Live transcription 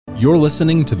You're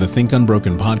listening to the Think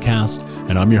Unbroken podcast,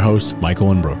 and I'm your host,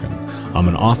 Michael Unbroken. I'm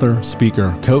an author,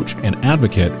 speaker, coach, and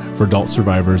advocate for adult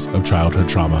survivors of childhood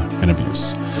trauma and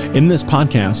abuse. In this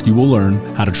podcast, you will learn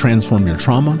how to transform your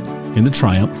trauma into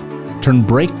triumph, turn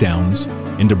breakdowns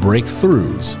into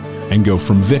breakthroughs, and go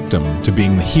from victim to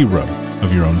being the hero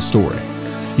of your own story.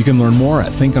 You can learn more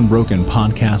at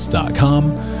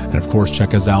thinkunbrokenpodcast.com, and of course,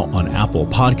 check us out on Apple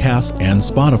Podcasts and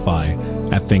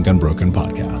Spotify at Think Unbroken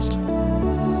Podcast.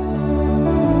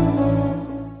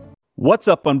 What's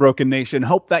up, Unbroken Nation?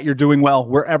 Hope that you're doing well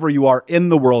wherever you are in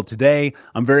the world today.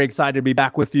 I'm very excited to be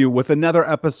back with you with another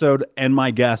episode and my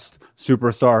guest,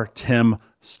 superstar Tim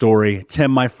Storey.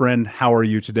 Tim, my friend, how are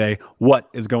you today? What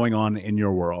is going on in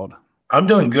your world? I'm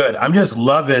doing good. I'm just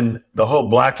loving the whole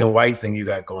black and white thing you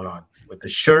got going on with the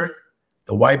shirt,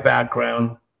 the white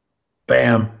background.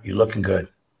 Bam, you're looking good.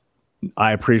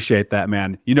 I appreciate that,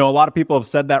 man. You know, a lot of people have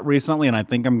said that recently, and I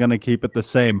think I'm going to keep it the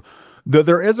same. Though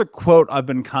there is a quote I've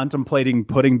been contemplating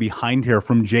putting behind here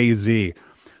from Jay-Z. It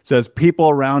says, people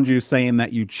around you saying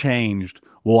that you changed.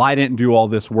 Well, I didn't do all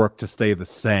this work to stay the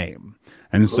same.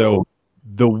 And so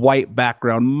the white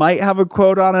background might have a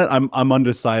quote on it. I'm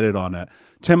undecided on it.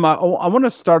 Tim, I want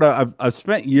to start. I've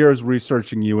spent years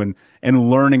researching you and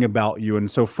learning about you.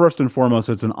 And so first and foremost,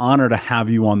 it's an honor to have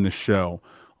you on the show.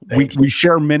 We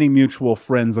share many mutual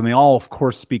friends, and they all, of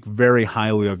course, speak very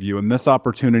highly of you. And this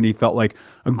opportunity felt like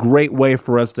a great way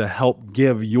for us to help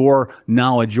give your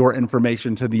knowledge, your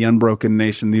information to the Unbroken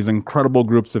Nation, these incredible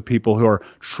groups of people who are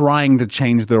trying to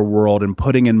change their world and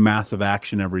putting in massive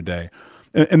action every day.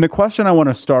 And the question I want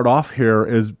to start off here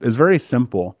is very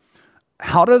simple.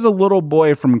 How does a little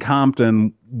boy from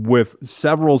Compton with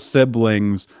several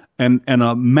siblings and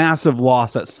a massive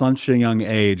loss at such a young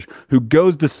age, who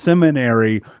goes to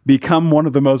seminary, become one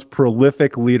of the most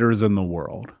prolific leaders in the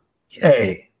world?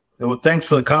 Hey, well, thanks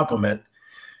for the compliment.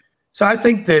 So I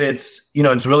think that it's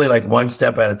really like one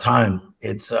step at a time.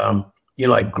 It's,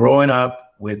 like growing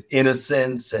up with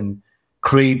innocence and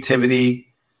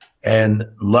creativity and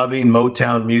loving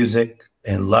Motown music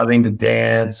and loving to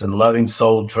dance and loving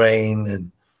Soul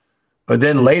Train. But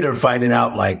then later finding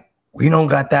out like, we don't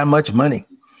got that much money.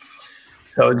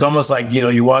 So it's almost like,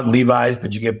 you want Levi's,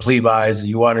 but you get Levi's.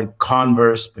 You wanted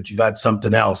Converse, but you got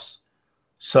something else.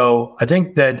 So I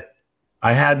think that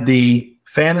I had the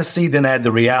fantasy, then I had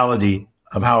the reality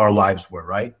of how our lives were,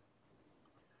 right?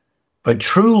 But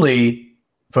truly,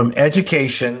 from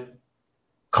education,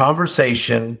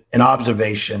 conversation, and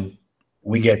observation,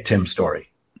 we get Tim Storey.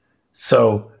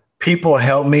 So people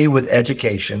help me with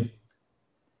education,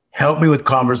 help me with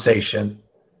conversation.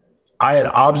 I had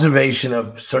observation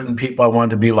of certain people I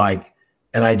wanted to be like,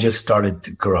 and I just started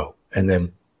to grow. And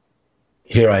then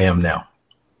here I am now.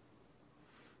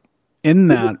 In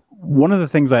that, one of the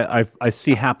things I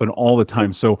see happen all the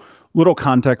time, so little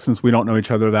context since we don't know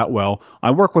each other that well, I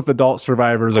work with adult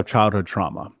survivors of childhood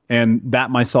trauma. And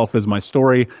that myself is my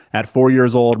story. At 4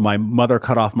 years old, my mother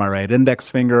cut off my right index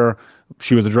finger.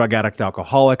 She was a drug addict,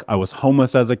 alcoholic. I was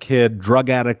homeless as a kid,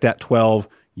 drug addict at 12,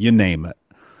 you name it.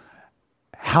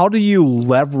 How do you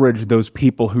leverage those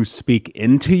people who speak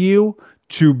into you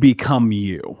to become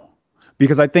you?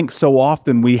 Because I think so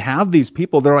often we have these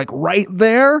people, they're like right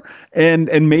there,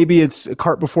 and maybe it's a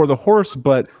cart before the horse,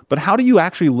 but how do you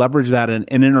actually leverage that and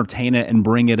entertain it and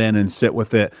bring it in and sit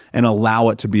with it and allow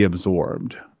it to be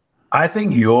absorbed? I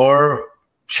think your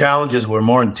challenges were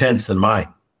more intense than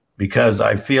mine, because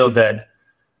I feel that,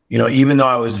 even though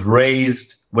I was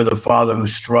raised with a father who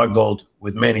struggled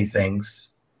with many things,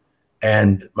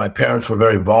 and my parents were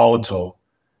very volatile,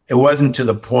 it wasn't to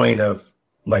the point of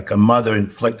like a mother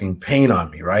inflicting pain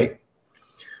on me, right?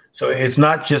 So it's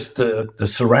not just the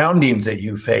surroundings that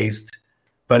you faced,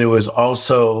 but it was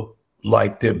also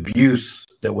like the abuse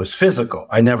that was physical.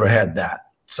 I never had that.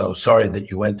 So sorry that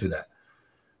you went through that.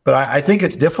 But I think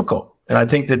it's difficult. And I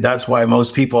think that that's why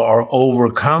most people are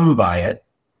overcome by it,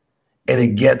 and it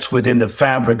gets within the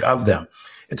fabric of them.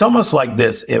 It's almost like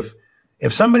this.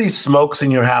 If somebody smokes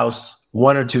in your house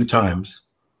 1 or 2 times,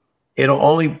 it'll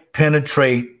only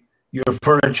penetrate your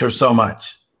furniture so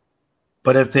much.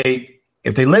 But if they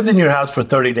lived in your house for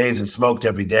 30 days and smoked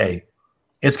every day,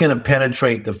 it's going to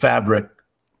penetrate the fabric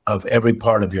of every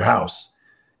part of your house.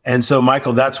 And so,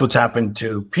 Michael, that's what's happened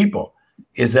to people,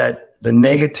 is that the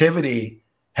negativity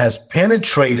has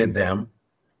penetrated them.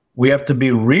 We have to be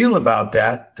real about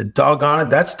that. The doggone it,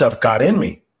 that stuff got in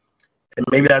me. And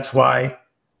maybe that's why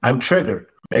I'm triggered.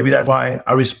 Maybe that's why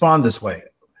I respond this way.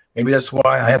 Maybe that's why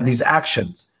I have these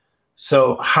actions.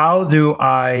 So how do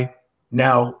I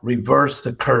now reverse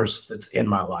the curse that's in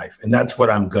my life? And that's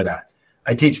what I'm good at.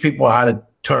 I teach people how to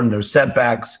turn their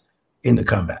setbacks into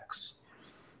comebacks.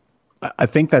 I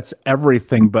think that's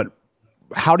everything, but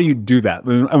how do you do that?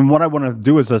 And what I want to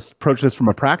do is approach this from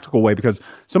a practical way, because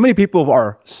so many people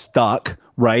are stuck,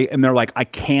 right? And they're like, I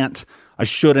can't, I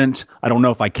shouldn't, I don't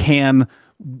know if I can.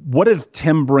 What does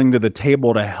Tim bring to the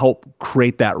table to help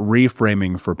create that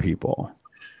reframing for people?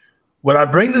 What I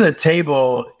bring to the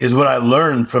table is what I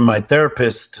learned from my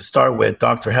therapist to start with,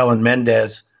 Dr. Helen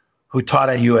Mendez, who taught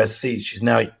at USC. She's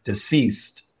now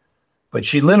deceased, but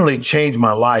she literally changed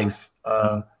my life.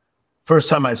 First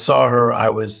time I saw her, I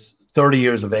was 30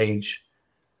 years of age.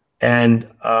 And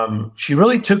she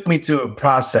really took me through a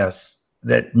process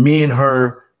that me and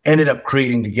her ended up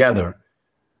creating together.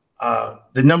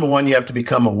 The number one, you have to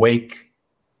become awake.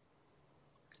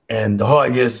 And the whole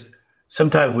idea is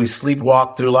sometimes we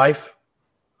sleepwalk through life,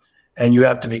 and you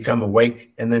have to become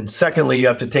awake. And then secondly, you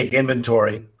have to take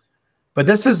inventory. But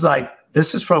this is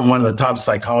from one of the top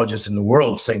psychologists in the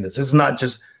world saying this. This is not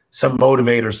just some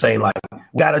motivator saying like,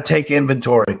 we got to take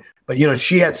inventory. But,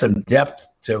 she had some depth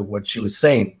to what she was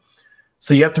saying.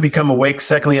 So you have to become awake.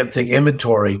 Secondly, you have to take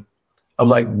inventory of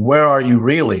like, where are you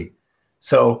really?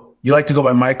 So you like to go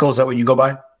by Michael? Is that what you go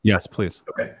by? Yes, please.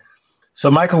 Okay.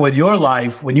 So Michael, with your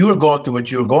life, when you were going through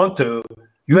what you were going through,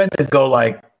 you had to go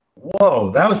like,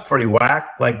 whoa, that was pretty whack.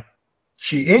 Like,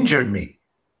 she injured me.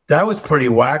 That was pretty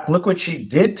whack. Look what she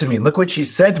did to me. Look what she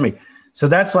said to me. So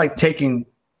that's like taking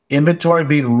inventory,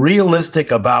 being realistic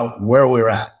about where we're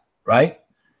at, right?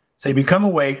 So you become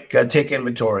awake, got to take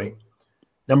inventory.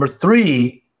 Number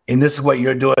three, and this is what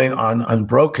you're doing on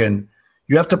Unbroken,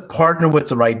 you have to partner with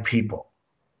the right people.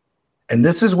 And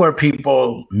this is where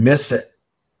people miss it.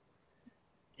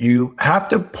 You have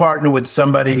to partner with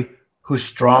somebody who's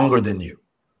stronger than you,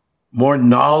 more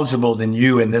knowledgeable than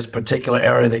you in this particular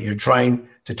area that you're trying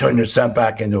to turn your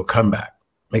setback into a comeback.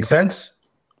 Make sense?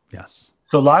 Yes.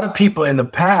 So a lot of people in the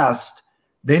past,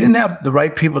 they didn't have the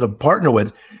right people to partner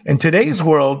with. In today's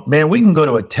world, man, we can go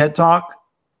to a TED Talk.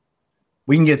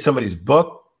 We can get somebody's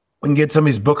book. We can get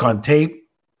somebody's book on tape.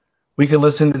 We can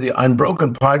listen to the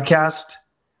Unbroken podcast.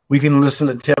 We can listen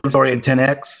to Tim's Story at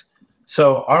 10X.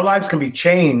 So our lives can be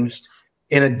changed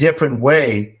in a different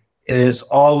way. And it's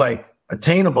all like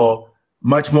attainable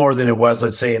much more than it was,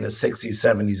 let's say, in the 60s,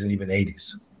 70s, and even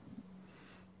 80s.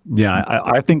 Yeah,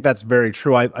 I think that's very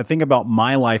true. I think about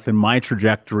my life and my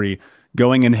trajectory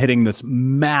going and hitting this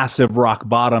massive rock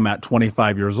bottom at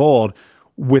 25 years old.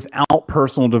 Without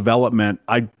personal development,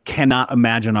 I cannot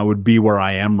imagine I would be where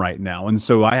I am right now. And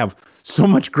so I have so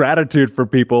much gratitude for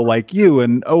people like you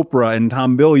and Oprah and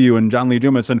Tom Bilyeu and John Lee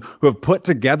Dumas, and who have put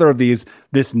together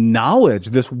this knowledge,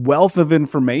 this wealth of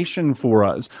information for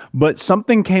us. But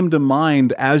something came to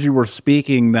mind as you were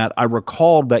speaking that I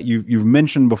recalled that you've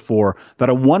mentioned before that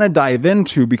I want to dive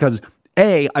into, because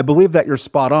I believe that you're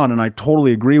spot on, and I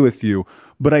totally agree with you.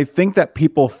 But I think that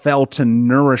people fail to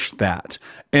nourish that.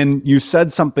 And you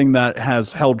said something that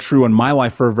has held true in my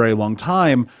life for a very long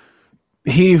time.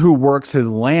 He who works his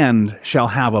land shall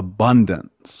have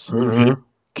abundance. Mm-hmm.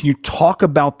 Can you talk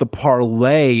about the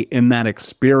parlay in that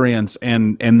experience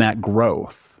and that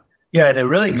growth? Yeah, and it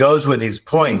really goes with these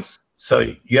points.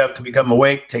 So you have to become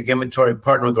awake, take inventory,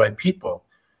 partner with the right people.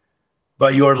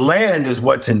 But your land is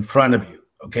what's in front of you.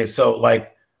 Okay, so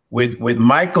like with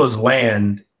Michael's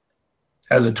land,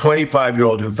 as a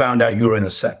 25-year-old who found out you were in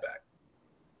a setback,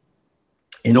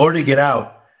 in order to get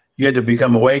out, you had to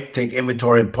become awake, take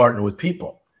inventory, and partner with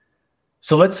people.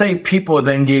 So let's say people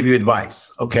then gave you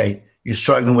advice. Okay, you're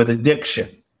struggling with addiction.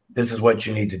 This is what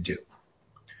you need to do.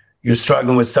 You're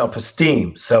struggling with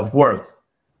self-esteem, self-worth.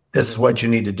 This is what you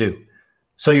need to do.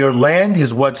 So your land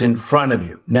is what's in front of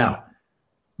you. Now,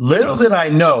 little did I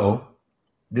know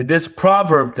that this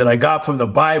proverb that I got from the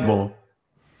Bible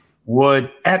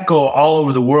would echo all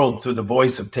over the world through the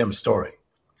voice of Tim Storey,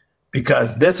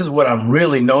 because this is what I'm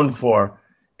really known for.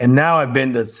 And now I've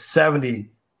been to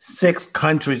 76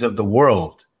 countries of the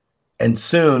world, and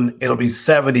soon it'll be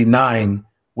 79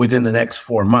 within the next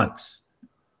 4 months.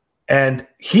 And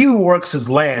he who works his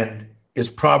land is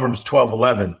Proverbs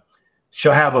 12:11,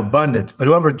 shall have abundance, but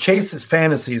whoever chases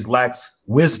fantasies lacks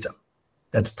wisdom.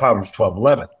 That's Proverbs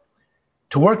 12:11.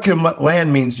 To work your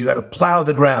land means you got to plow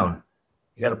the ground.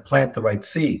 You got to plant the right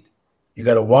seed. You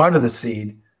got to water the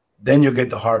seed, then you'll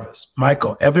get the harvest.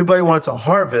 Michael, everybody wants a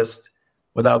harvest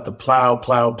without the plow,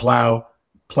 plant,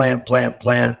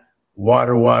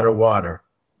 water,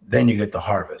 then you get the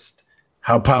harvest.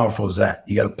 How powerful is that?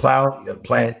 You got to plow, you got to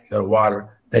plant, you got to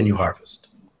water, then you harvest.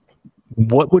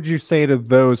 What would you say to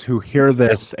those who hear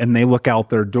this and they look out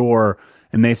their door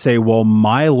and they say, well,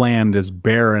 my land is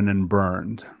barren and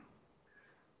burned?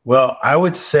 Well, I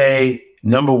would say,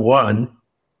 number one,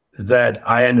 that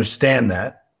I understand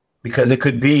that, because it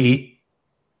could be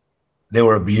they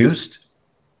were abused.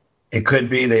 It could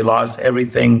be they lost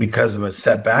everything because of a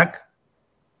setback.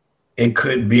 It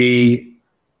could be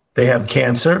they have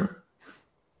cancer.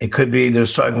 It could be they're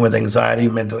struggling with anxiety,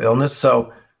 mental illness.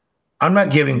 So I'm not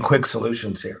giving quick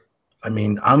solutions here. I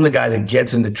mean, I'm the guy that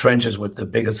gets in the trenches with the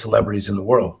biggest celebrities in the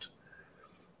world.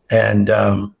 And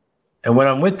when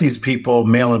I'm with these people,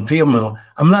 male and female,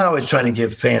 I'm not always trying to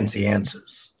give fancy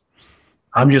answers.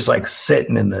 I'm just like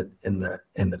sitting in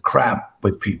the crap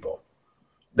with people.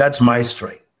 That's my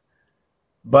strength.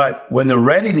 But when they're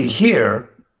ready to hear,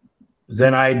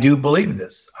 then I do believe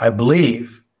this. I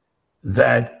believe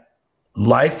that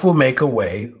life will make a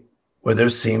way where there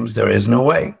seems there is no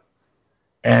way.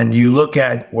 And you look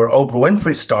at where Oprah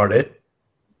Winfrey started,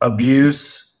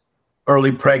 abuse,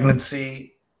 early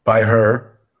pregnancy by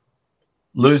her,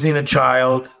 losing a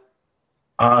child,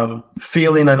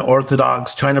 feeling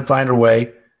unorthodox, trying to find her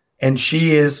way. And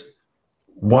she is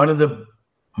one of the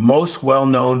most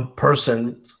well-known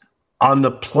persons on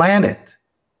the planet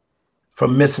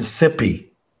from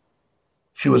Mississippi.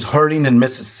 She was hurting in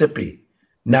Mississippi,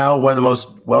 now one of the most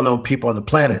well-known people on the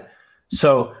planet.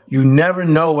 So you never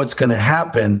know what's going to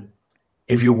happen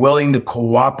if you're willing to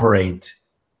cooperate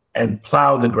and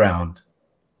plow the ground,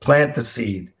 plant the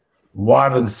seed,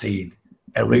 water the seed,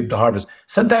 and reap the harvest.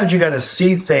 Sometimes you got to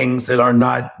see things that are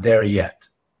not there yet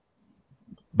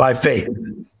by faith.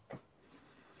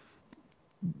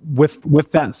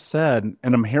 With that said,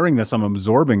 and I'm hearing this, I'm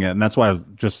absorbing it, and that's why I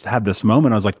just had this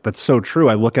moment. I was like, that's so true.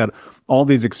 I look at all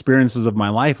these experiences of my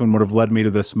life and what have led me to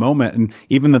this moment, and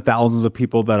even the thousands of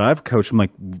people that I've coached, I'm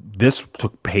like, this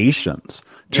took patience,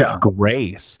 took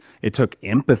grace, it took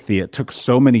empathy, it took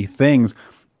so many things.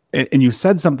 And you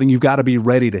said something, you've got to be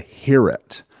ready to hear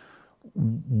it.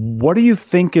 What do you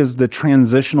think is the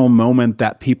transitional moment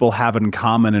that people have in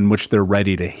common in which they're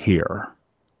ready to hear?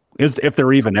 If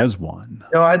there even is one.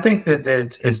 No, I think that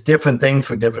it's different things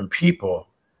for different people.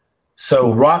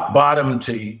 So rock bottom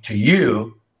to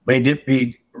you may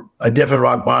be a different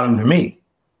rock bottom to me.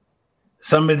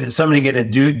 Somebody get a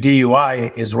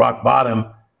DUI is rock bottom,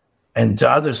 and to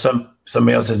others,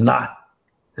 somebody else is not.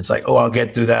 It's like, oh, I'll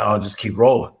get through that. I'll just keep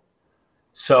rolling.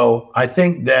 So I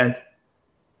think that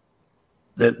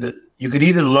you could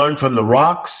either learn from the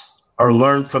rocks or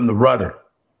learn from the rudder.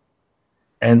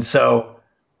 And so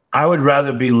I would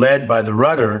rather be led by the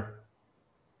rudder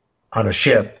on a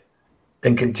ship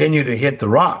than continue to hit the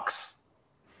rocks.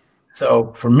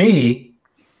 So for me,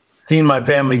 seeing my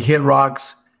family hit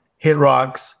rocks, hit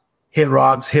rocks, hit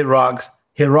rocks, hit rocks,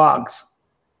 hit rocks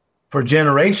for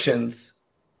generations,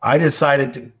 I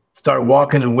decided to start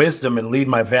walking in wisdom and lead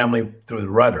my family through the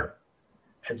rudder.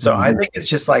 And so I think it's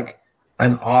just like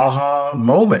an aha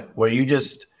moment where you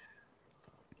just,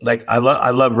 like, I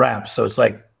love rap. So it's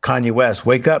like Kanye West,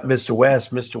 wake up, Mr.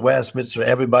 West, Mr. West, Mr.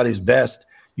 Everybody's Best.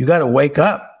 You got to wake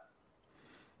up.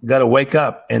 You got to wake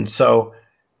up. And so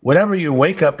whatever your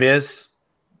wake up is,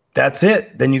 that's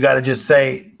it. Then you got to just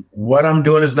say, what I'm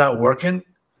doing is not working.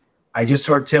 I just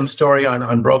heard Tim's story on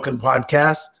Unbroken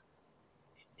podcast.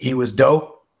 He was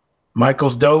dope.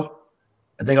 Michael's dope.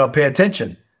 I think I'll pay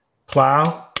attention.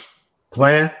 Plow,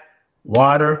 plant,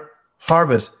 water,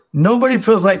 harvest. Nobody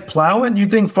feels like plowing. You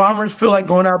think farmers feel like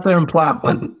going out there and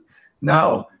plowing?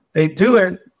 No, they do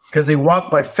it because they walk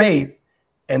by faith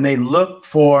and they look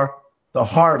for the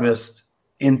harvest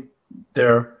in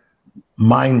their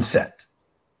mindset.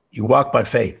 You walk by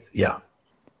faith. Yeah.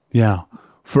 Yeah.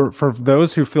 For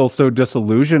those who feel so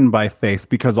disillusioned by faith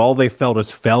because all they felt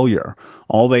is failure,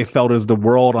 all they felt is the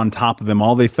world on top of them,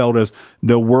 all they felt is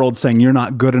the world saying, you're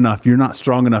not good enough, you're not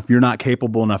strong enough, you're not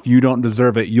capable enough, you don't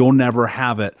deserve it, you'll never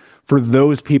have it. For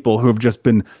those people who have just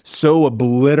been so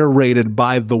obliterated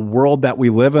by the world that we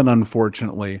live in,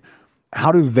 unfortunately,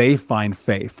 how do they find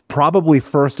faith? Probably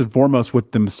first and foremost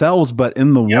with themselves, but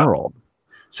in the world.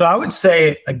 So I would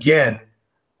say, again,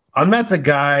 I'm not the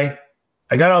guy.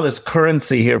 I got all this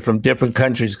currency here from different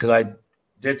countries because I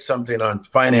did something on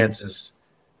finances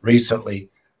recently.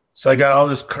 So I got all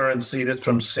this currency that's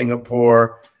from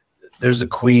Singapore. There's a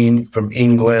queen from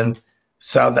England,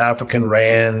 South African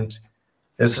rand.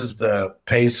 This is the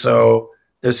peso.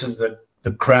 This is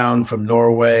the crown from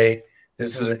Norway.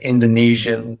 This is an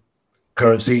Indonesian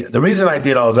currency. The reason I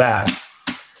did all that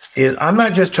is I'm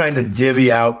not just trying to divvy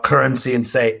out currency and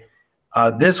say,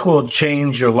 this will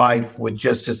change your life with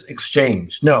just this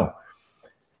exchange. No.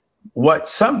 What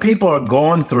some people are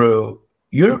going through,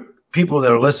 your people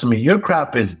that are listening to me, your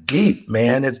crap is deep,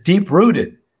 man. It's deep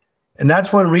rooted. And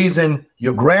that's one reason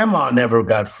your grandma never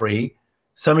got free.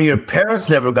 Some of your parents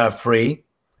never got free.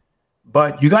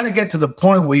 But you got to get to the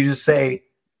point where you just say,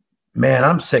 man,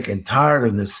 I'm sick and tired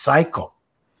of this cycle.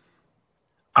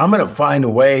 I'm going to find a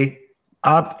way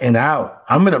up and out.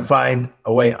 I'm going to find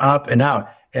a way up and out.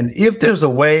 And if there's a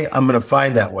way, I'm going to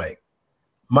find that way.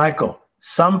 Michael,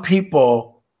 some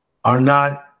people are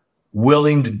not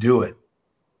willing to do it.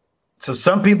 So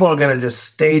some people are going to just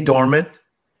stay dormant,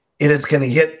 and it's going to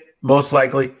hit most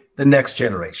likely the next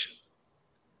generation.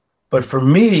 But for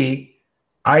me,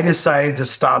 I decided to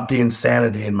stop the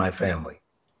insanity in my family.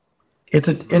 It's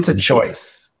a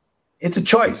choice. It's a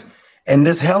choice. And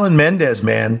this Helen Mendez,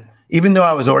 man, even though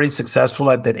I was already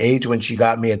successful at that age when she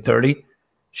got me at 30,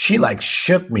 she like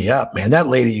shook me up, man. That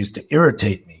lady used to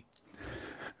irritate me.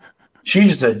 She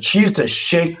used to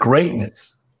shake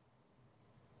greatness,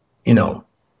 you know,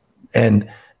 and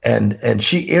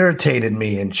she irritated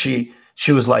me. And she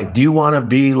was like, do you want to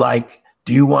be like,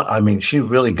 she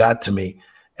really got to me.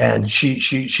 And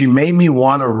she made me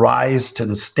want to rise to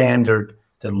the standard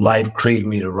that life created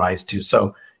me to rise to.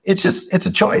 So it's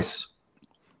a choice.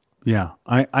 Yeah,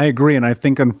 I agree. And I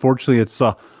think, unfortunately, it's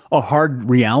a hard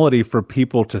reality for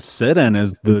people to sit in,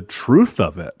 is the truth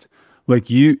of it. Like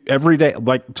every day,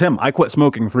 like Tim, I quit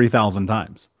smoking 3,000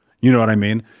 times. You know what I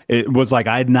mean? It was like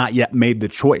I had not yet made the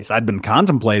choice. I'd been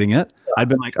contemplating it. I'd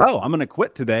been like, oh, I'm going to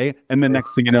quit today. And then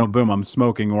next thing you know, boom, I'm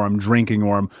smoking, or I'm drinking,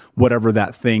 or I'm whatever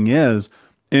that thing is.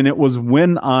 And it was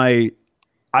when I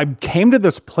came to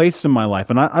this place in my life,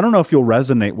 and I don't know if you'll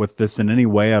resonate with this in any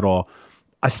way at all.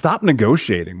 I stopped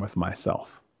negotiating with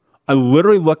myself. I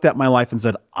literally looked at my life and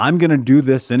said, I'm going to do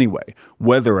this anyway.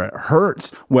 Whether it hurts,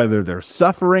 whether there's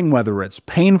suffering, whether it's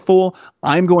painful,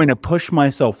 I'm going to push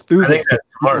myself through this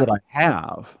what I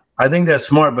have. I think that's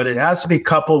smart, but it has to be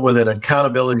coupled with an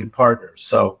accountability partner.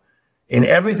 So in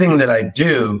everything that I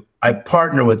do, I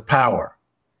partner with power.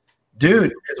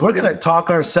 Dude, we're going to talk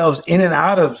ourselves in and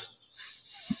out of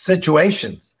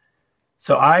situations.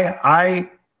 So I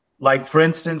like, for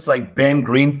instance, like Ben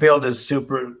Greenfield is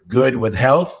super good with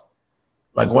health,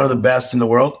 like one of the best in the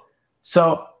world.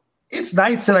 So it's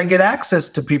nice that I get access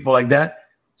to people like that.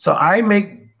 So I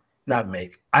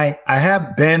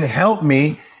have Ben help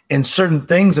me in certain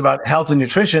things about health and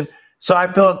nutrition. So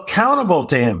I feel accountable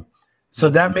to him. So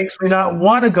that makes me not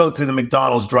want to go through the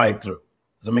McDonald's drive-through.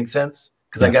 Does that make sense?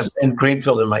 Because I got Ben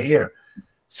Greenfield in my ear.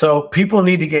 So people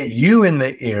need to get you in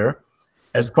the ear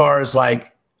as far as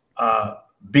like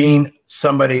being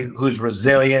somebody who's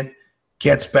resilient,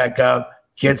 gets back up,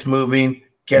 gets moving,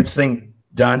 gets things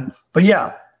done. But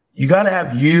yeah, you got to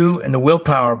have you and the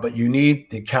willpower, but you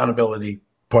need the accountability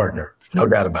partner. No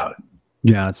doubt about it.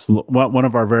 Yeah, it's one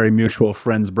of our very mutual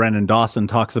friends, Brandon Dawson,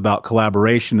 talks about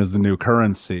collaboration as the new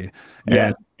currency.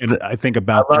 Yeah. And I think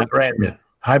about I love Brandon.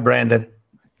 Hi, Brandon.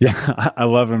 Yeah, I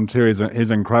love him too. He's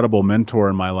an incredible mentor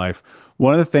in my life.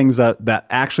 One of the things that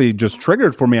actually just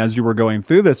triggered for me as you were going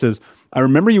through this is, I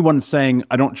remember you once saying,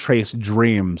 I don't chase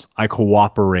dreams, I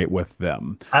cooperate with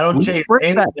them. I don't chase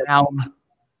anything. I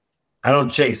don't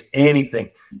chase anything.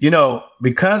 You know,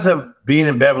 because of being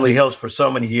in Beverly Hills for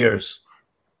so many years,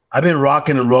 I've been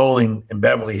rocking and rolling in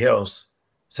Beverly Hills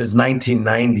since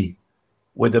 1990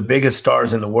 with the biggest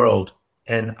stars in the world.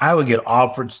 And I would get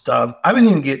offered stuff. I would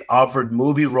even get offered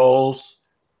movie roles,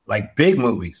 like big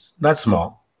movies, not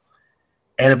small.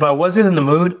 And if I wasn't in the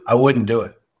mood, I wouldn't do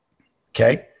it.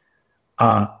 Okay.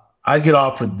 I'd get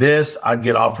offered this, I'd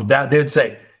get offered that. They'd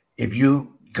say, if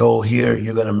you go here,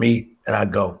 you're going to meet. And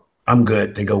I'd go, I'm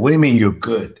good. They go, what do you mean you're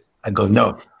good? I go,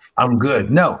 no, I'm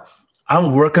good. No,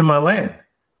 I'm working my land.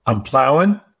 I'm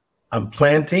plowing, I'm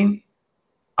planting,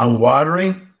 I'm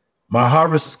watering. My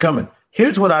harvest is coming.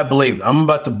 Here's what I believe. I'm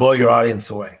about to blow your audience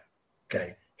away.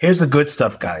 Okay. Here's the good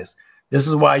stuff, guys. This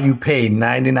is why you pay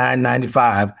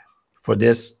 $99.95 for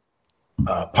this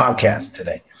podcast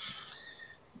today.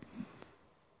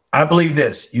 I believe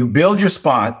this. You build your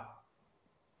spot,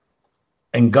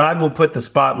 and God will put the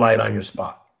spotlight on your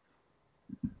spot.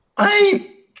 I ain't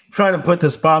trying to put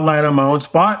the spotlight on my own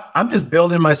spot. I'm just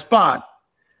building my spot.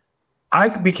 I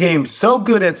became so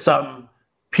good at something,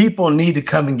 people need to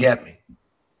come and get me.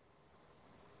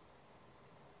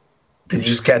 Did you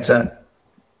just catch that?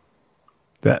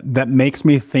 That makes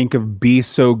me think of be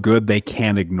so good they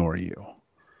can't ignore you.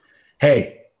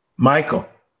 Hey, Michael,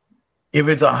 if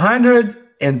it's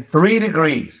 103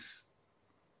 degrees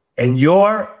and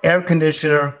your air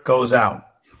conditioner goes out,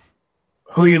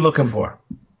 who are you looking for?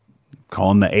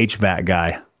 Calling the HVAC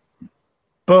guy.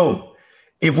 Boom.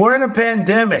 If we're in a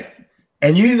pandemic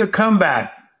and you need to come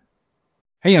back.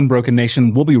 Hey, Unbroken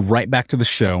Nation, we'll be right back to the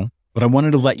show, but I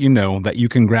wanted to let you know that you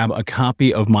can grab a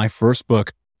copy of my first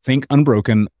book, Think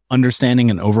Unbroken, Understanding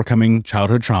and Overcoming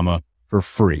Childhood Trauma, for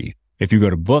free. If you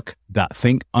go to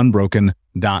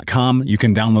book.thinkunbroken.com, you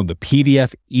can download the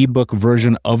PDF ebook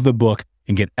version of the book,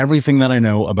 and get everything that I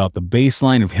know about the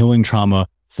baseline of healing trauma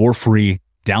for free,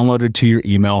 downloaded to your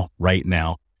email right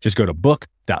now. Just go to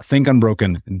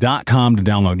book.thinkunbroken.com to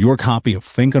download your copy of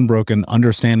Think Unbroken,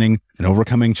 Understanding and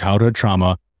Overcoming Childhood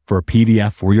Trauma for a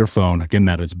PDF for your phone. Again,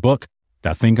 that is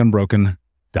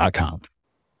book.thinkunbroken.com.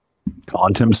 Call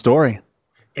on Tim Storey.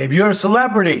 If you're a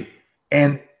celebrity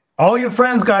and all your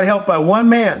friends got helped by one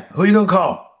man, who are you going to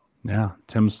call? Yeah,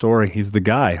 Tim Storey. He's the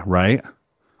guy, right?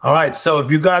 All right. So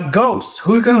if you got ghosts,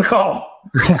 who are you going to call?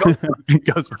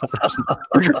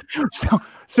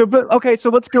 But okay,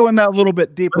 so let's go in that a little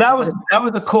bit deeper. That was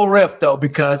a cool riff though,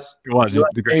 because it was. You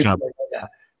did a great job.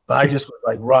 But I just was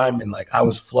like rhyming, like I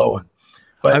was flowing.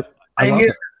 But I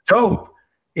guess dope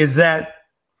is that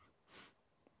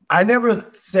I never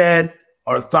said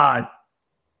or thought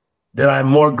that I'm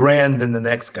more grand than the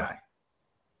next guy.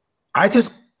 I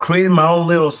just created my own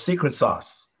little secret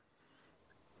sauce.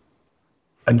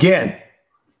 Again,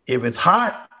 if it's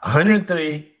hot,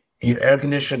 103, and your air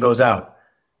conditioner goes out,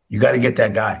 you got to get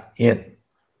that guy in.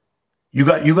 You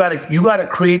got to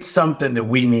create something that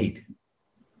we need.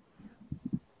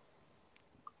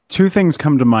 Two things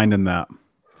come to mind in that.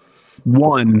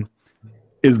 One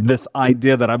is this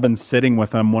idea that I've been sitting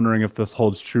with. I'm wondering if this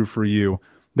holds true for you,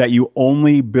 that you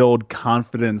only build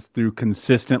confidence through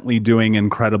consistently doing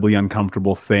incredibly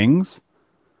uncomfortable things.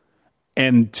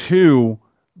 And two,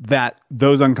 that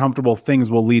those uncomfortable things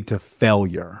will lead to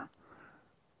failure.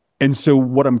 And so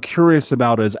what I'm curious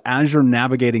about is, as you're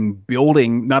navigating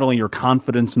building not only your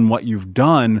confidence in what you've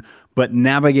done, but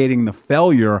navigating the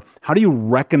failure, how do you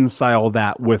reconcile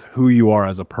that with who you are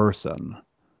as a person?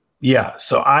 Yeah.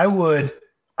 So I would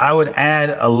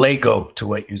add a Lego to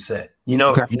what you said. You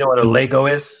know what a Lego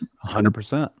is?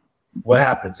 100%. What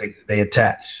happens? They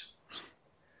attach.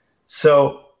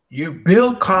 So you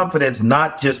build confidence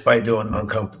not just by doing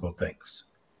uncomfortable things.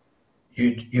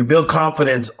 You build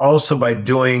confidence also by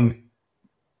doing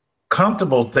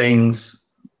comfortable things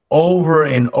over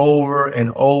and over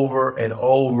and over and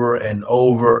over and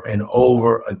over and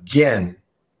over again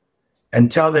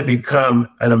until they become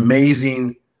an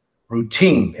amazing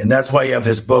routine. And that's why you have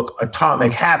this book,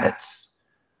 Atomic Habits.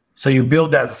 So you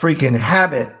build that freaking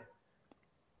habit.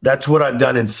 That's what I've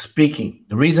done in speaking.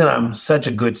 The reason I'm such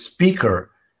a good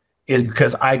speaker is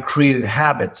because I created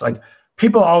habits. Like,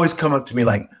 people always come up to me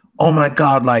like, oh my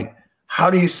God, like, how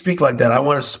do you speak like that? I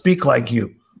want to speak like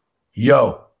you.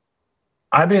 Yo,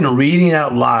 I've been reading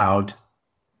out loud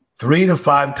 3 to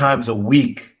 5 times a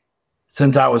week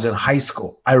since I was in high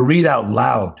school. I read out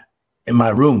loud in my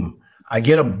room. I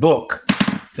get a book.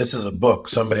 This is a book,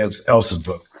 somebody else's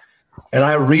book. And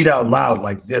I read out loud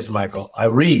like this, Michael. I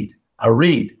read.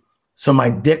 So my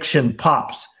diction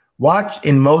pops. Watch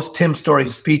in most Tim Storey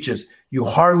speeches. You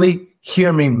hardly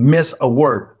hear me miss a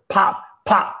word. Pop,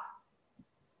 pop,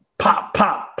 pop,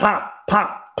 pop, pop,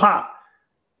 pop, pop.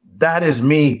 That is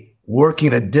me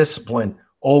working a discipline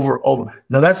over.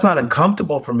 Now, that's not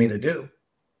uncomfortable for me to do.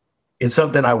 It's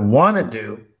something I want to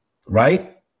do,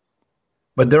 right?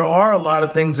 But there are a lot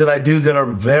of things that I do that are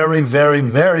very, very,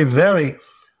 very, very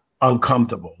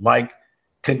uncomfortable, like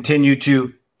continue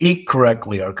to eat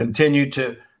correctly or continue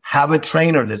to have a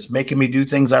trainer that's making me do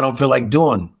things I don't feel like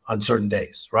doing on certain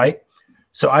days, right?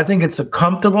 So I think it's the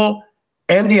comfortable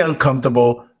and the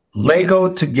uncomfortable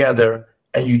Lego together,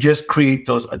 and you just create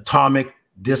those atomic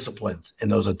disciplines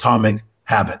and those atomic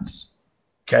habits.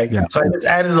 Okay. Yeah. So I just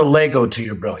added a Lego to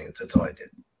your brilliance. That's all I did.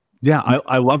 Yeah,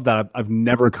 I love that. I've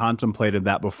never contemplated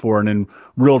that before. And in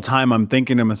real time, I'm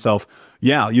thinking to myself,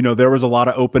 yeah, there was a lot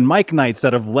of open mic nights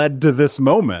that have led to this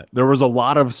moment. There was a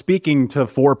lot of speaking to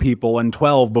 4 people and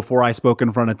 12 before I spoke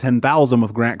in front of 10,000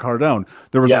 with Grant Cardone.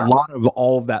 There was a lot of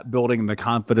all of that building the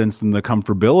confidence and the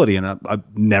comfortability. And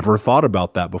I've never thought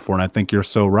about that before. And I think you're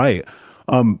so right.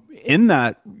 In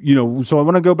that, so I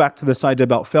want to go back to this idea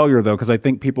about failure, though, because I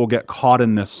think people get caught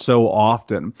in this so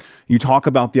often. You talk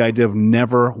about the idea of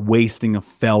never wasting a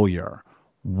failure.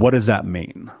 What does that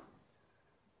mean?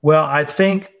 Well, I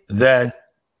think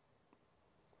that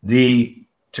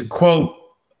to quote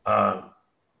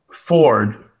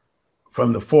Ford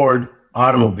from the Ford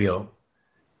automobile,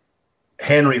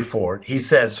 Henry Ford, he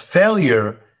says,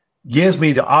 failure gives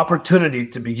me the opportunity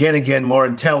to begin again more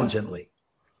intelligently.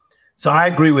 So I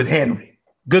agree with Henry.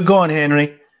 Good going,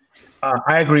 Henry.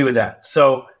 I agree with that.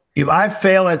 So if I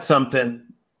fail at something,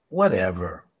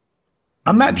 whatever.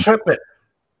 I'm not tripping.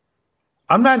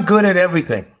 I'm not good at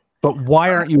everything. But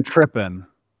why aren't you tripping?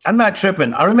 I'm not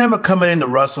tripping. I remember coming into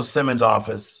Russell Simmons'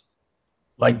 office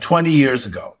like 20 years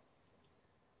ago.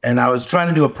 And I was trying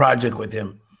to do a project with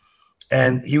him.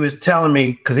 And he was telling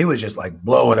me, because he was just like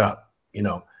blowing up,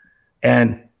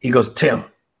 and he goes, Tim,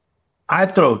 I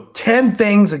throw 10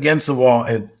 things against the wall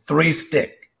and 3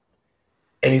 stick.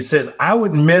 And he says, I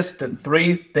would miss the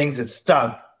 3 things that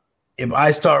stuck if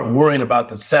I start worrying about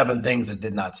the 7 things that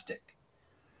did not stick.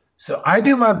 So I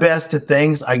do my best at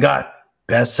things. I got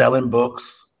best-selling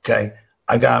books. Okay.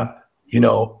 I got,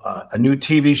 a new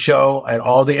TV show at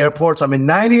all the airports. I'm in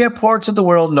 90 airports in the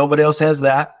world. Nobody else has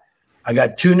that. I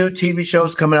got 2 new TV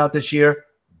shows coming out this year.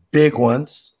 Big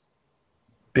ones.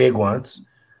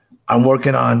 I'm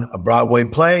working on a Broadway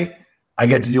play. I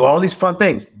get to do all these fun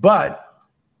things, but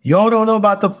y'all don't know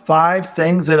about the 5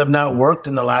 things that have not worked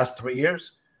in the last 3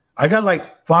 years. I got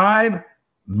like 5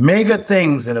 mega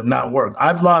things that have not worked.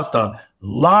 I've lost a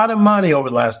lot of money over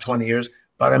the last 20 years,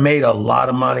 but I made a lot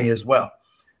of money as well.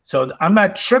 So I'm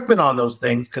not tripping on those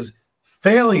things because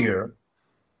failure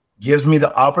gives me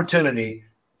the opportunity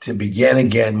to begin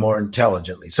again more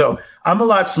intelligently. So I'm a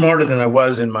lot smarter than I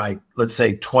was in my, let's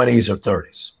say, 20s or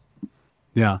 30s.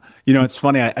 Yeah. It's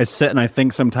funny. I sit and I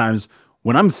think sometimes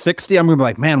when I'm 60, I'm going to be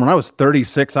like, man, when I was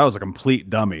 36, I was a complete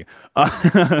dummy.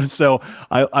 So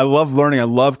I love learning. I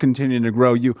love continuing to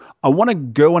grow. I want to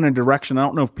go in a direction. I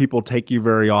don't know if people take you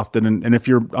very often. And if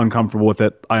you're uncomfortable with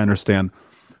it, I understand.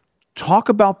 Talk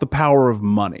about the power of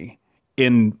money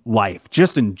in life,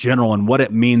 just in general, and what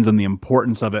it means and the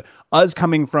importance of it. Us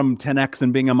coming from 10X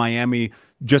and being in Miami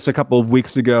just a couple of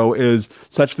weeks ago is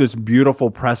such this beautiful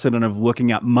precedent of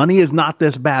looking at money is not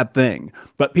this bad thing.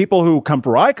 But people who come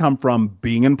from where I come from,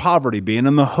 being in poverty, being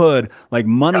in the hood, like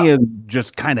money is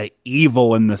just kind of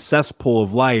evil in the cesspool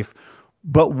of life.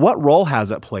 But what role has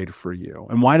it played for you,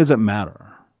 and why does it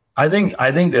matter? I think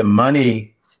that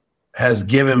money has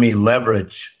given me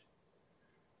leverage.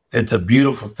 It's a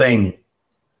beautiful thing.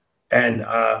 And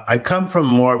I come from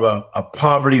more of a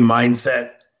poverty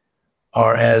mindset,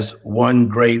 or as one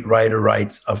great writer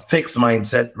writes, a fixed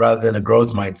mindset rather than a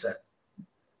growth mindset.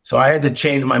 So I had to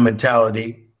change my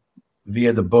mentality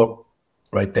via the book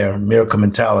right there. Miracle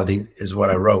Mentality is what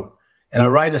I wrote. And I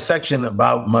write a section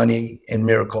about money and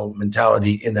miracle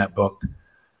mentality in that book.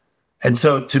 And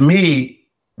so to me,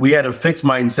 we had a fixed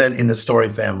mindset in the Storey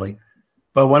family.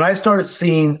 But when I started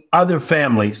seeing other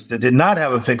families that did not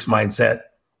have a fixed mindset,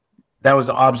 that was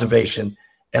an observation.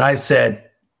 And I said,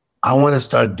 I want to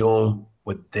start doing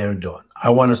what they're doing. I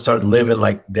want to start living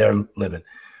like they're living.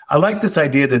 I like this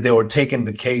idea that they were taking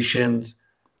vacations,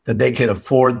 that they could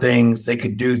afford things, they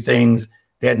could do things,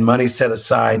 they had money set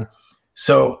aside.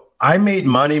 So I made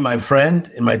money, my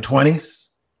friend, in my 20s.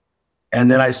 And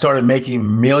then I started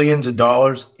making millions of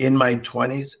dollars in my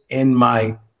 20s, in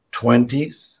my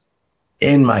 20s.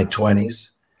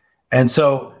 And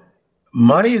so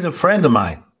money is a friend of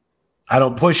mine. I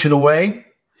don't push it away.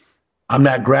 I'm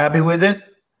not grabby with it.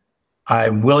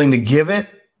 I'm willing to give it.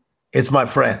 It's my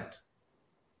friend.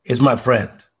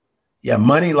 Yeah,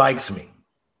 money likes me.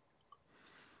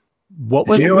 Did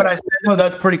you hear what I said? No,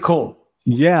 that's pretty cool.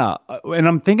 Yeah. And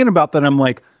I'm thinking about that. I'm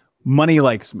like, money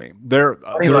likes me. There's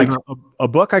a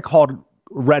book I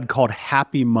read called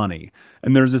Happy Money.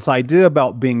 And there's this idea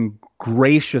about being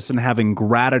gracious and having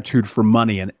gratitude for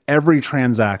money in every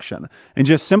transaction, and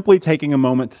just simply taking a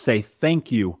moment to say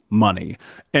thank you, money,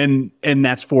 and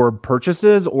that's for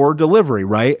purchases or delivery,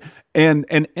 right? And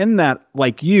in that,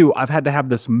 like I've had to have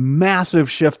this massive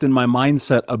shift in my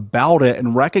mindset about it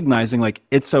and recognizing like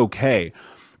it's okay.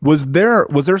 Was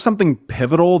there something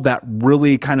pivotal that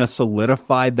really kind of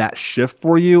solidified that shift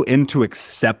for you into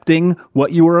accepting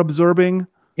what you were observing?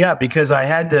 Yeah, because I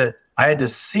had to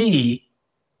see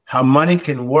how money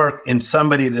can work in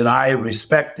somebody that I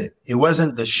respected. It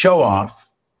wasn't the show off.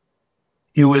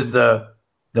 It was the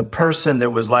person that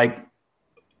was like,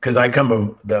 because I come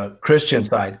from the Christian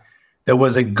side, that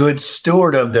was a good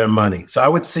steward of their money. So I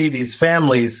would see these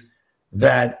families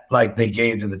that like they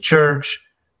gave to the church,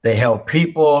 they helped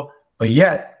people, but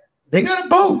yet they got a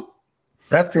boat.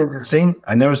 That's interesting.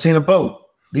 I never seen a boat.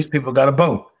 These people got a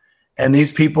boat, and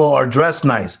these people are dressed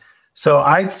nice. So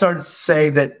I started to say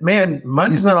that, man,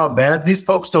 money's not all bad. These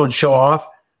folks don't show off,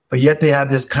 but yet they have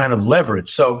this kind of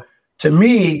leverage. So to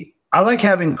me, I like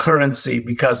having currency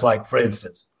because, like, for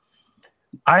instance,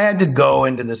 I had to go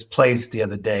into this place the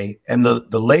other day, and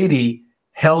the lady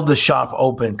held the shop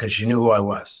open because she knew who I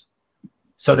was.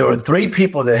 So there were 3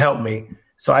 people that helped me.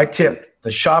 So I tipped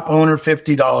the shop owner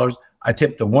 $50. I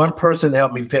tipped the one person that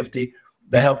helped me $50.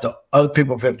 That helped the other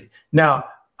people $50. Now,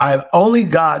 I've only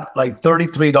got like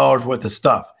 $33 worth of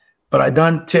stuff, but I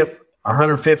done tip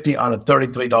 $150 on a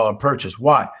 $33 purchase.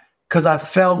 Why? Because I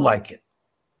felt like it.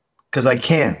 Because I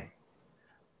can.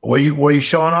 Were you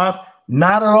showing off?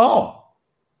 Not at all.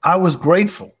 I was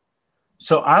grateful.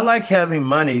 So I like having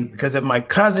money because if my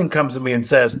cousin comes to me and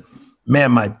says,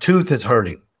 man, my tooth is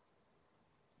hurting,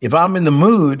 if I'm in the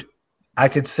mood, I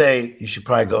could say, you should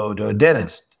probably go to a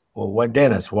dentist. Well, what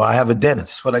dentist? Well, I have a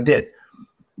dentist. That's what I did.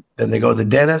 Then they go to the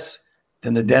dentist.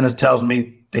 Then the dentist tells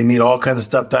me they need all kinds of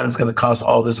stuff done. It's going to cost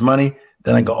all this money.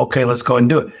 Then I go, okay, let's go and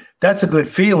do it. That's a good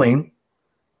feeling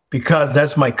because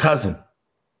that's my cousin.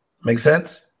 Make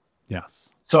sense? Yes.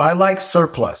 So I like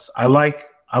surplus. I like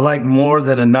more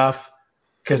than enough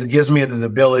because it gives me the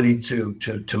ability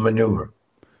to maneuver.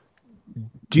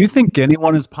 Do you think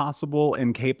anyone is possible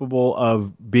and capable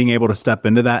of being able to step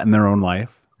into that in their own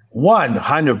life?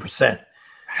 100%.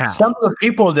 How? Some of the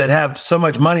people that have so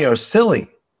much money are silly.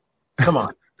 Come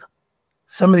on.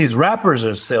 Some of these rappers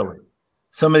are silly.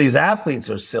 Some of these athletes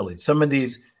are silly. Some of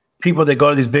these people that go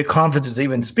to these big conferences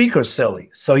even speak are silly.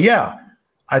 So yeah,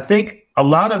 I think a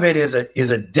lot of it is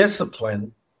a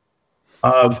discipline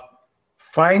of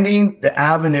finding the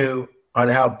avenue on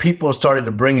how people started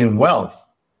to bring in wealth.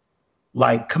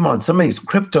 Like, come on, some of these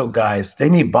crypto guys, they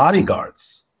need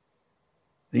bodyguards.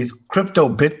 These crypto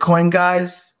Bitcoin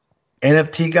guys,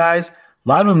 NFT guys, a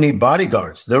lot of them need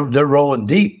bodyguards. They're rolling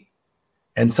deep.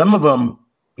 And some of them,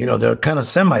 they're kind of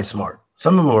semi-smart.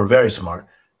 Some of them are very smart.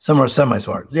 Some are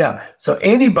semi-smart. Yeah. So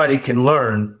anybody can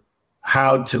learn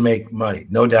how to make money,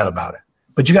 no doubt about it.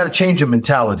 But you got to change your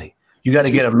mentality. You got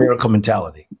to get a miracle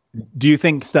mentality. Do you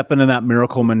think stepping in that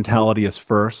miracle mentality is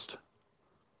first?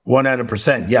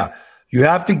 100%. Yeah. You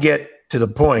have to get to the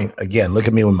point, again, look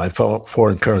at me with my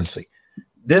foreign currency.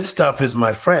 This stuff is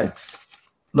my friend.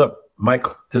 Look,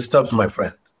 Michael, this stuff's my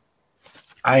friend.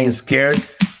 I ain't scared.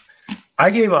 I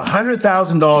gave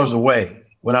 $100,000 away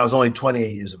when I was only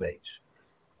 28 years of age.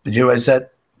 Did you hear what I said?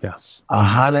 Yes.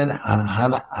 100.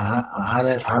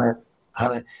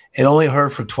 It only hurt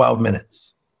for 12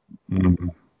 minutes. Mm-hmm.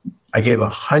 I gave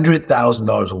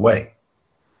 $100,000 away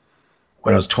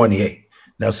when I was 28.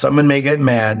 Now, someone may get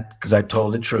mad because I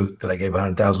told the truth that I gave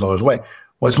 $100,000 away.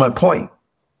 What's my point?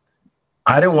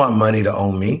 I didn't want money to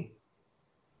own me.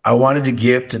 I wanted to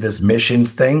give to this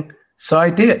missions thing, so I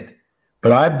did.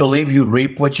 But I believe you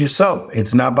reap what you sow.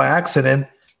 It's not by accident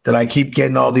that I keep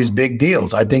getting all these big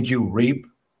deals. I think you reap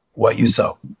what you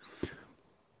sow.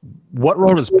 What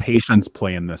role does patience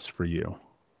play in this for you?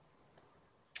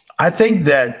 I think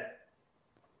that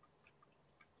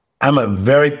I'm a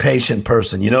very patient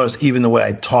person. You notice even the way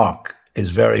I talk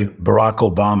is very Barack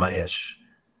Obama-ish.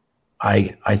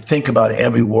 I think about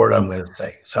every word I'm going to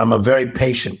say. So I'm a very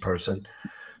patient person.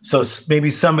 So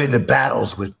maybe somebody that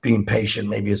battles with being patient,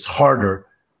 maybe it's harder.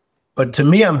 But to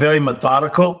me, I'm very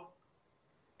methodical.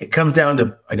 It comes down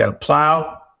to I got to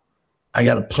plow, I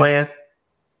got to plant,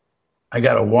 I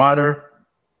got to water,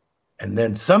 and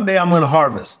then someday I'm going to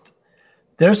harvest.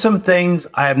 There's some things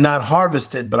I have not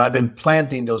harvested, but I've been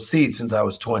planting those seeds since I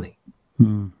was 20.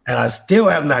 And I still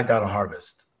have not got a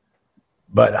harvest.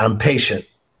 But I'm patient,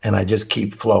 and I just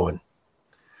keep flowing.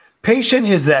 Patient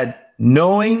is that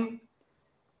knowing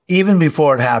even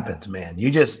before it happens, man.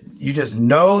 You just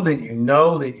know that you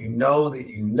know that you know that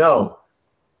you know.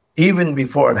 Even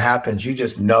before it happens, you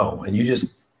just know, and you just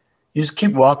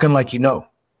keep walking like you know.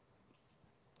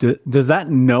 Does that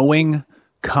knowing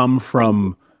come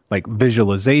from like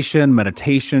visualization,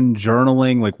 meditation,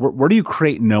 journaling? Like where do you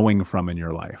create knowing from in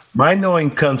your life? My knowing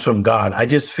comes from God. I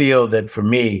just feel that for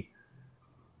me,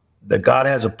 that God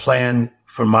has a plan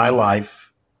for my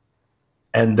life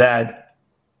and that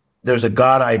there's a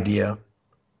God idea.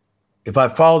 If I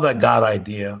follow that God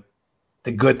idea,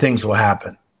 the good things will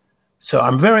happen. So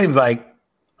I'm very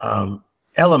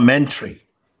elementary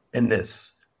in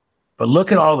this, but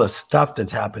look at all the stuff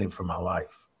that's happening for my life.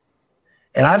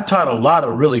 And I've taught a lot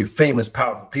of really famous,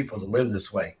 powerful people to live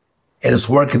this way, and it's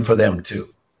working for them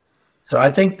too. So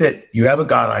I think that you have a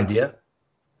God idea,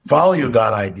 follow your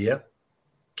God idea,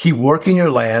 keep working your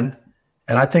land,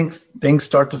 and I think things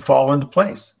start to fall into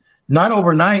place. Not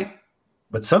overnight,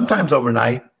 but sometimes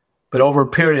overnight, but over a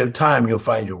period of time, you'll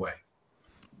find your way.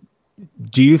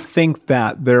 Do you think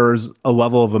that there's a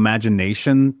level of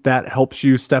imagination that helps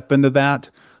you step into that?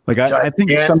 Like I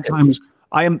think sometimes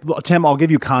Tim, I'll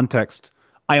give you context.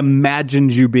 I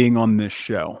imagined you being on this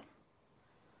show.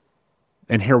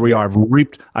 And here we are.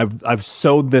 I've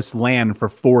sowed this land for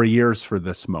 4 years for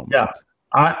this moment. Yeah.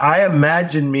 I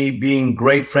imagined me being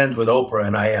great friends with Oprah,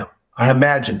 and I am. I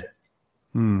imagined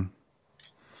it.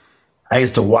 I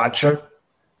used to watch her,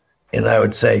 and I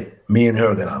would say, me and her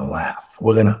are gonna laugh.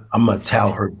 I'm gonna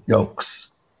tell her jokes.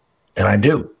 And I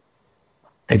do.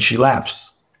 And she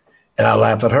laughs. And I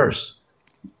laugh at hers.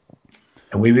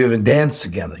 And we've even danced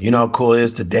together. You know how cool it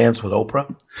is to dance with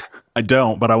Oprah? I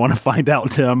don't, but I want to find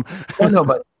out, Tim. Oh, no,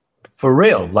 but for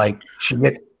real, like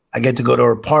I get to go to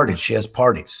her parties. She has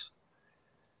parties.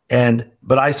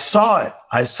 But I saw it.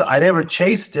 I never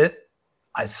chased it.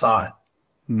 I saw it.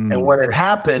 And when it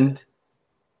happened,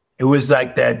 it was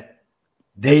like that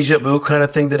deja vu kind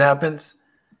of thing that happens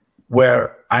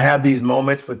where I have these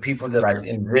moments with people that I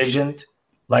envisioned,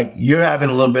 like you're having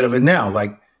a little bit of it now.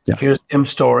 Like, here's Tim's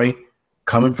story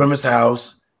coming from his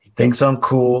house. He thinks I'm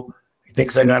cool. He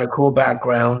thinks I got a cool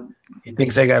background. He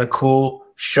thinks I got a cool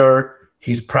shirt.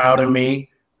 He's proud of me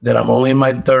that I'm only in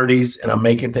my 30s and I'm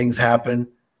making things happen.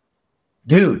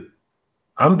 Dude,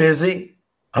 I'm busy.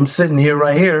 I'm sitting here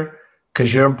right here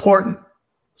because you're important.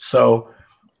 So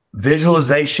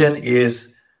visualization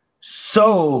is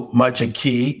so much a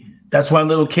key. That's why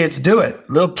little kids do it.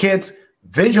 Little kids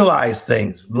visualize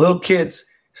things. Little kids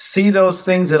see those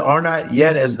things that are not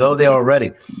yet as though they are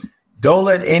already. Don't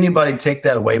let anybody take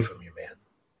that away from you, man.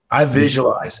 I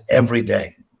visualize every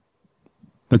day.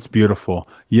 That's beautiful.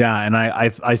 Yeah. And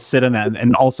I sit in that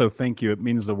and also thank you. It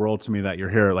means the world to me that you're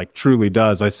here. It like truly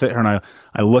does. I sit here and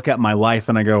I look at my life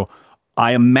and I go,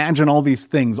 I imagine all these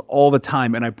things all the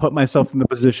time. And I put myself in the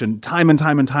position time and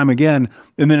time and time again.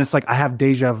 And then it's like, I have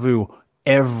deja vu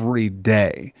every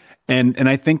day. And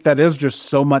I think that is just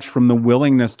so much from the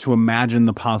willingness to imagine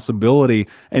the possibility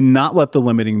and not let the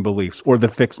limiting beliefs or the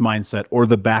fixed mindset or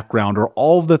the background or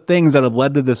all of the things that have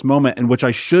led to this moment in which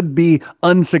I should be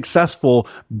unsuccessful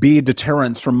be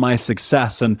deterrents from my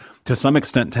success. And to some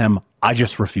extent, Tim, I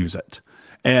just refuse it.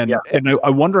 And I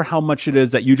wonder how much it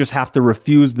is that you just have to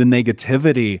refuse the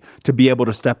negativity to be able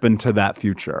to step into that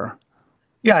future.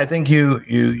 Yeah, I think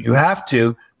you have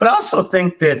to. But I also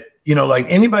think that, like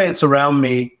anybody that's around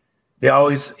me, they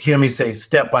always hear me say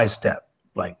step by step.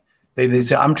 Like they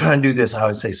say, I'm trying to do this. I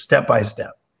always say step by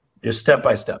step, just step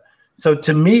by step. So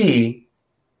to me,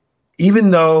 even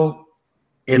though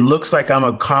it looks like I'm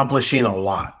accomplishing a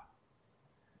lot,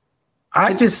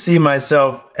 I just see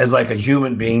myself as like a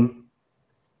human being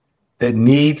that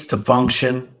needs to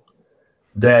function,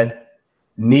 that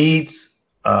needs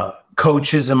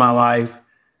coaches in my life,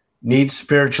 needs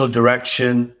spiritual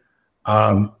direction,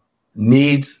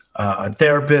 needs a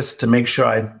therapist to make sure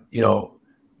I,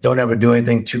 don't ever do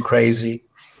anything too crazy.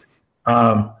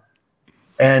 Am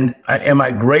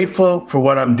I grateful for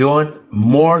what I'm doing?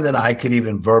 More than I could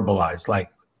even verbalize.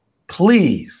 Like,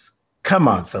 please, come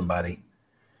on, somebody.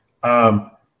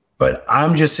 But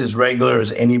I'm just as regular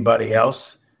as anybody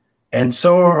else. And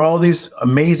so are all these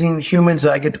amazing humans.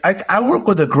 I work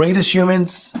with the greatest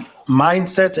humans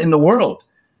mindsets in the world,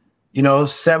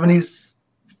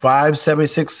 75,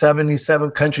 76,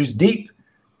 77 countries deep.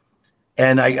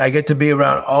 And I get to be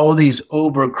around all these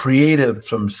uber creatives,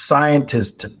 from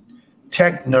scientists to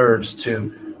tech nerds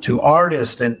to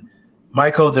artists. And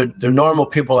Michael, they're normal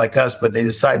people like us, but they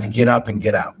decide to get up and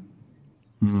get out.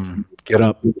 Get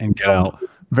up and get out.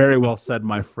 Very well said,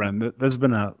 my friend. This has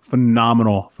been a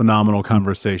phenomenal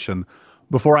conversation.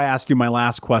 Before I ask you my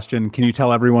last question, can you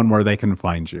tell everyone where they can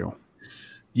find you?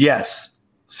 Yes.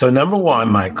 So number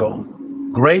one, Michael,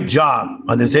 great job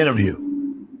on this interview.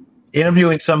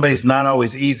 Interviewing somebody is not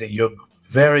always easy. You're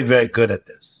very, very good at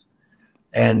this.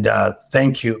 And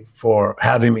thank you for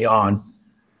having me on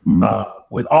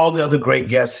with all the other great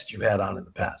guests that you've had on in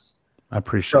the past. I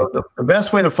appreciate it. The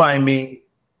best way to find me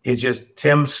is just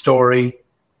Tim Storey.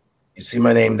 You see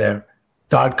my name there,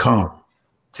 .com,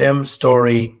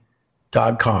 timstorey.com.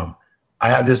 I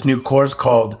have this new course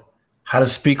called How to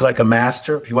Speak Like a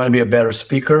Master. If you want to be a better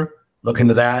speaker, look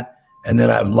into that. And then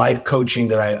I have life coaching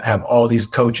that I have all these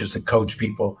coaches that coach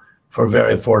people for a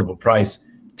very affordable price,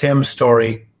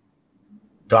 timstorey.com.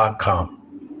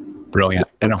 Brilliant.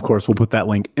 And of course, we'll put that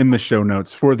link in the show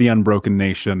notes for the Unbroken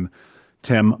Nation.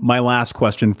 Tim, my last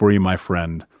question for you, my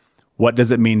friend. What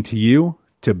does it mean to you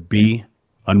to be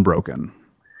unbroken?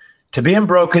 To be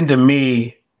unbroken to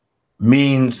me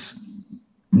means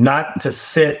not to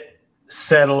sit,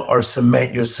 settle, or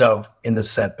cement yourself in the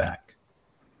setback.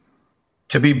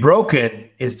 To be broken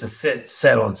is to sit,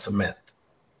 settle, and cement.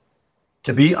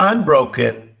 To be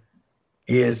unbroken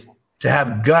is to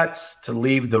have guts to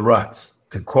leave the ruts,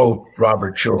 to quote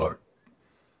Robert Schuller.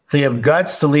 So you have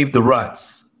guts to leave the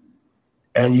ruts.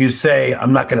 And you say,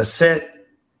 I'm not going to sit,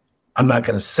 I'm not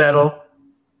going to settle,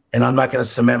 and I'm not going to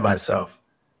cement myself.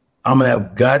 I'm going to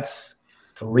have guts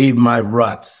to leave my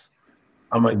ruts.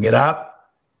 I'm going to get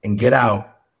up and get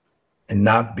out and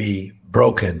not be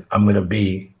broken. I'm going to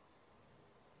be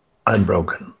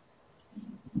unbroken.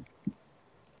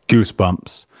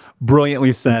 Goosebumps.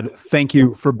 Brilliantly said. Thank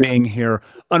you for being here.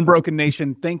 Unbroken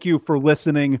Nation, thank you for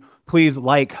listening. Please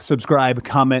like, subscribe,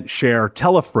 comment, share,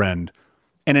 tell a friend.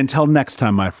 And until next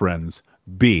time, my friends,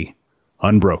 be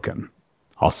unbroken.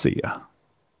 I'll see ya.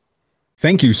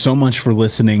 Thank you so much for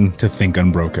listening to Think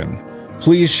Unbroken.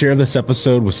 Please share this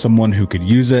episode with someone who could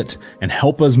use it and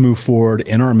help us move forward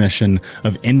in our mission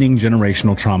of ending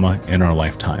generational trauma in our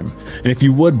lifetime. And if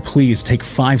you would, please take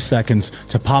 5 seconds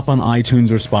to pop on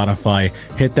iTunes or Spotify,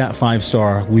 hit that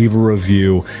 5-star, leave a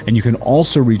review, and you can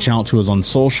also reach out to us on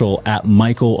social at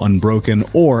Michael Unbroken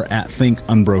or at Think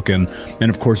Unbroken. And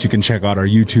of course, you can check out our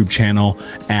YouTube channel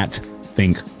at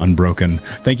Think Unbroken.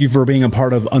 Thank you for being a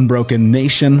part of Unbroken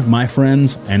Nation, my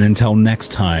friends, and until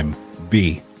next time,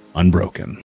 be unbroken.